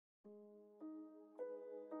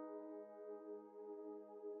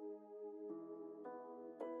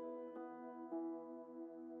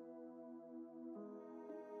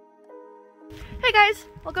Hey guys,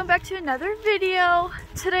 welcome back to another video.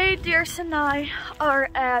 Today Darius and I are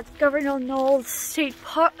at Governor Knowles State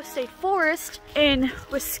Forest in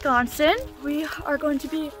Wisconsin. We are going to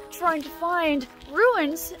be trying to find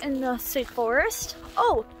ruins in the state forest.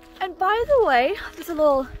 Oh, and by the way, there's a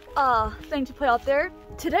little thing to put out there.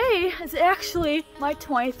 Today is actually my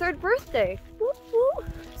 23rd birthday. Woo woo.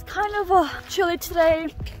 It's kind of chilly today.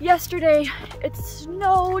 Yesterday it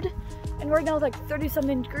snowed and right now it's like 30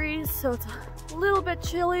 something degrees, so it's a little bit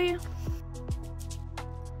chilly.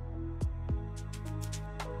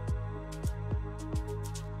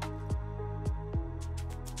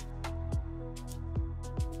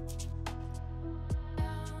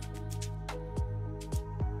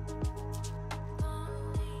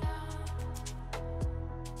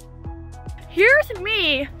 Here's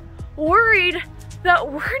me worried that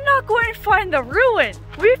we're not going to find the ruin.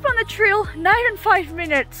 We found the trail 9 and 5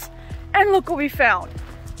 minutes and look what we found.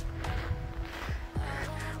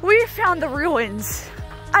 We found the ruins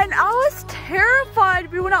and I was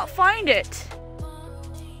terrified we would not find it.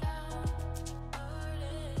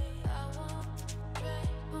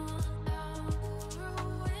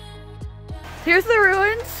 Here's the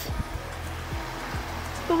ruins,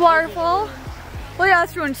 the waterfall. Well, yeah,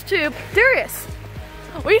 that's ruins too. Darius,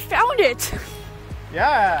 we found it.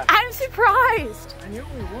 Yeah. I'm surprised. I knew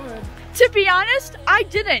we would. To be honest, I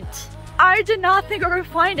didn't. I did not think we were gonna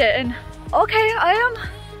find it. And okay, I am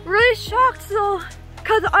really shocked though,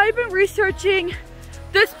 because I've been researching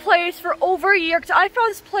this place for over a year. Because I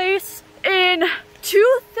found this place in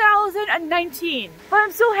 2019. But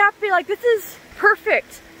I'm so happy, like this is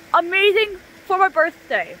perfect. Amazing for my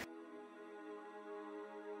birthday.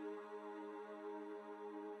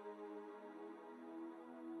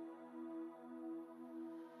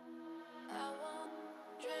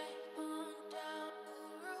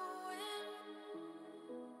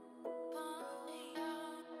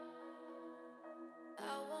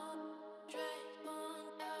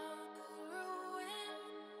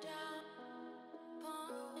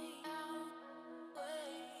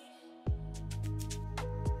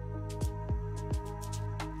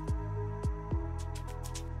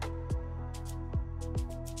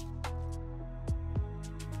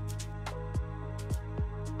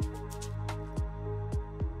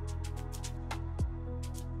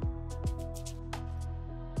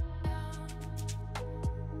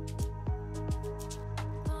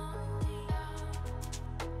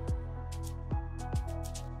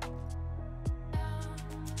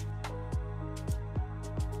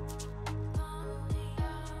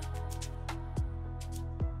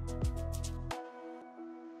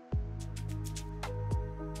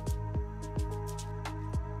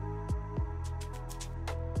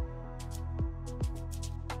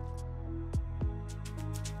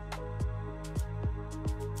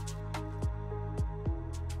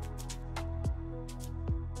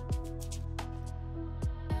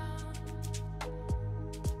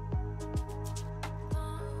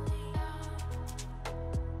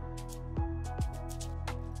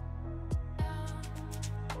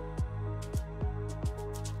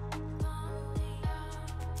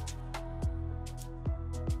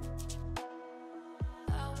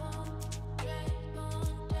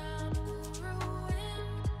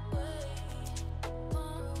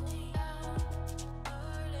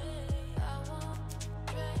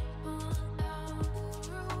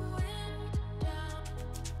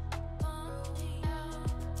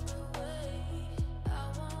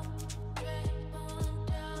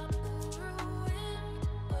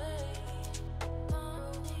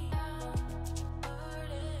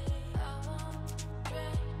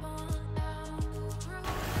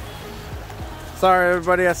 Sorry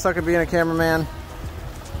everybody, I suck at being a cameraman.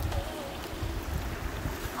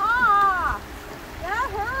 Ah, that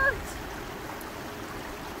hurt.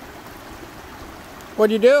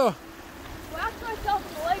 What'd you do? Whacked myself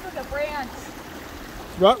in the leg with a branch.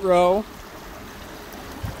 Ruh-roh.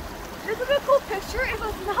 This is a cool picture. It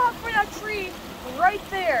was not for that tree right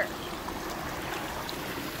there.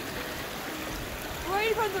 Right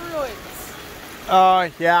in front of the ruins. Oh,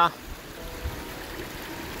 yeah.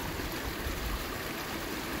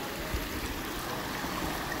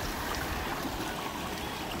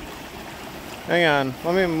 Hang on,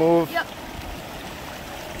 let me move. Yep.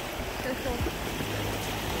 Careful.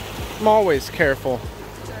 I'm always careful.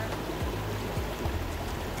 Sure.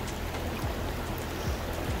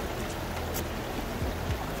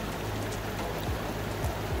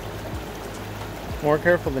 More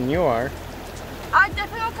careful than you are. I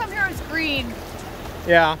definitely don't come here as green.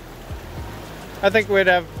 Yeah. I think we'd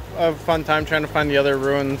have a fun time trying to find the other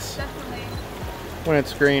ruins Definitely. when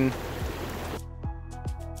it's green.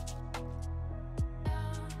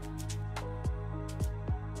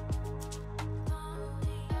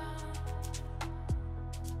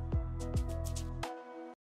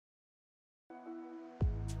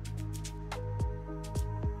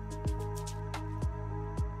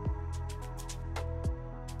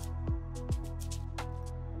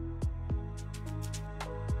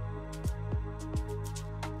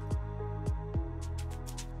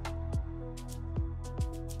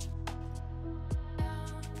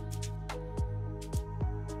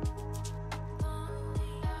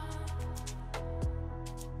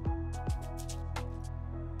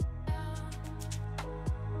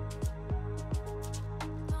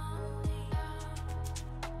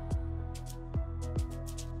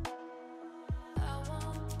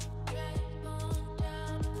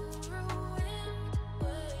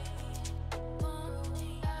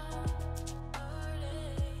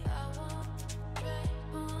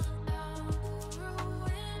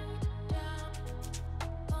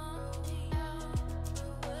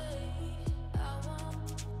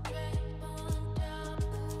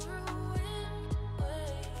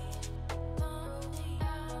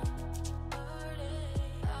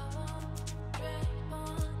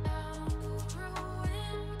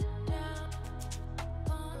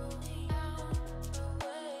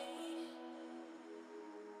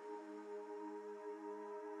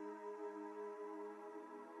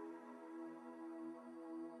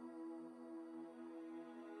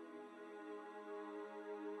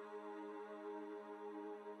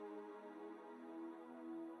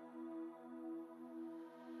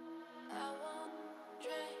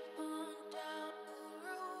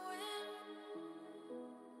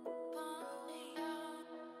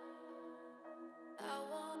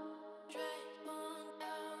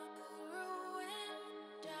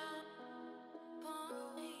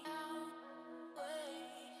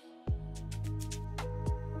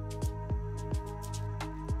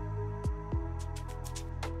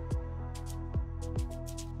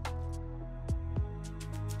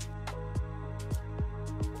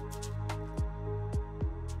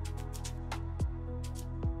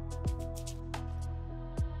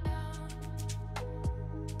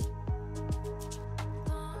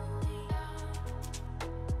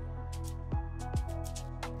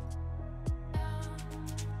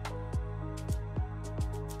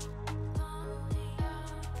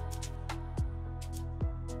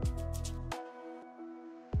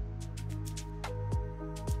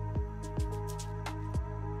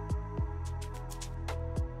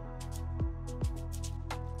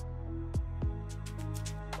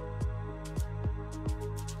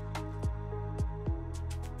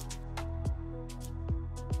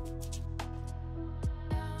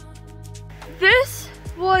 this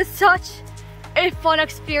was such a fun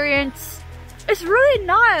experience. It's really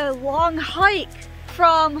not a long hike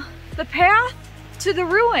from the path to the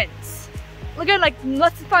ruins. Again, like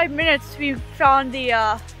less than 5 minutes we found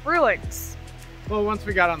the ruins. Well, once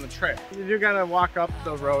we got on the trail, you gotta walk up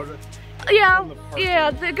the road.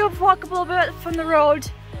 Yeah, they go walk up a little bit from the road,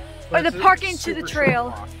 or the parking to the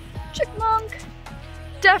trail. Chickmunk.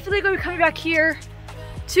 Definitely gonna be coming back here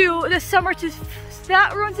to this summer to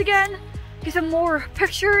that ruins again, get some more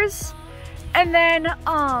pictures, and then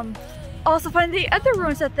also find the other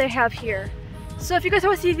ruins that they have here. So if you guys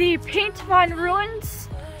want to see the Paint Mine ruins,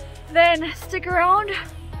 then stick around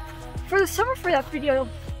for the summer for that video.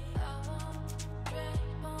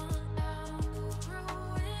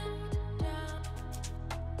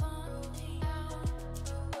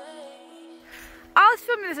 I was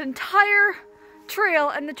filming this entire trail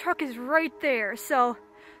and the truck is right there, so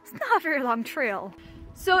it's not a very long trail.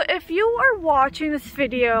 So if you are watching this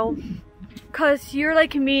video because you're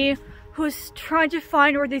like me, who's trying to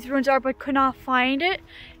find where these ruins are but could not find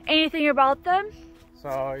anything about them.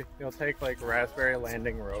 So you'll take like Raspberry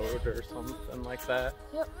Landing Road or something like that.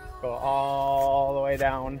 Yep. Go all the way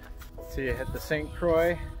down till you hit the St.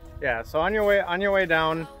 Croix. Yeah, so on your way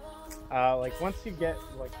down, like once you get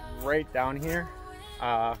like right down here,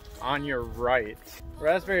 on your right,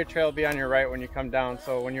 Raspberry Trail will be on your right when you come down.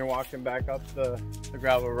 So when you're walking back up the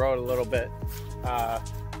gravel road a little bit,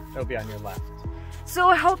 it'll be on your left. So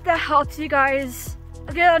I hope that helps you guys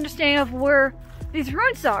get an understanding of where these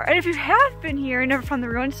ruins are. And if you have been here and never found the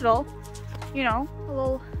ruins, well, you know, a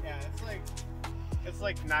little... Yeah, it's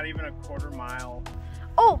like not even a quarter mile.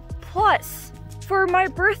 Oh, plus, for my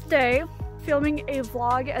birthday, filming a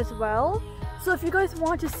vlog as well. So if you guys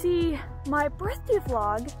want to see my birthday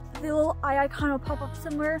vlog, the little eye icon will pop up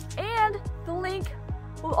somewhere, and the link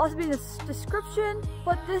will also be in the description.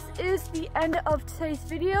 But this is the end of today's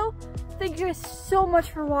video. Thank you guys so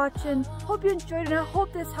much for watching. Hope you enjoyed it, and I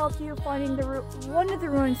hope this helped you finding one of the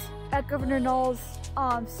ruins at Governor Knowles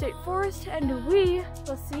State Forest. And we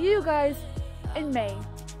will see you guys in May.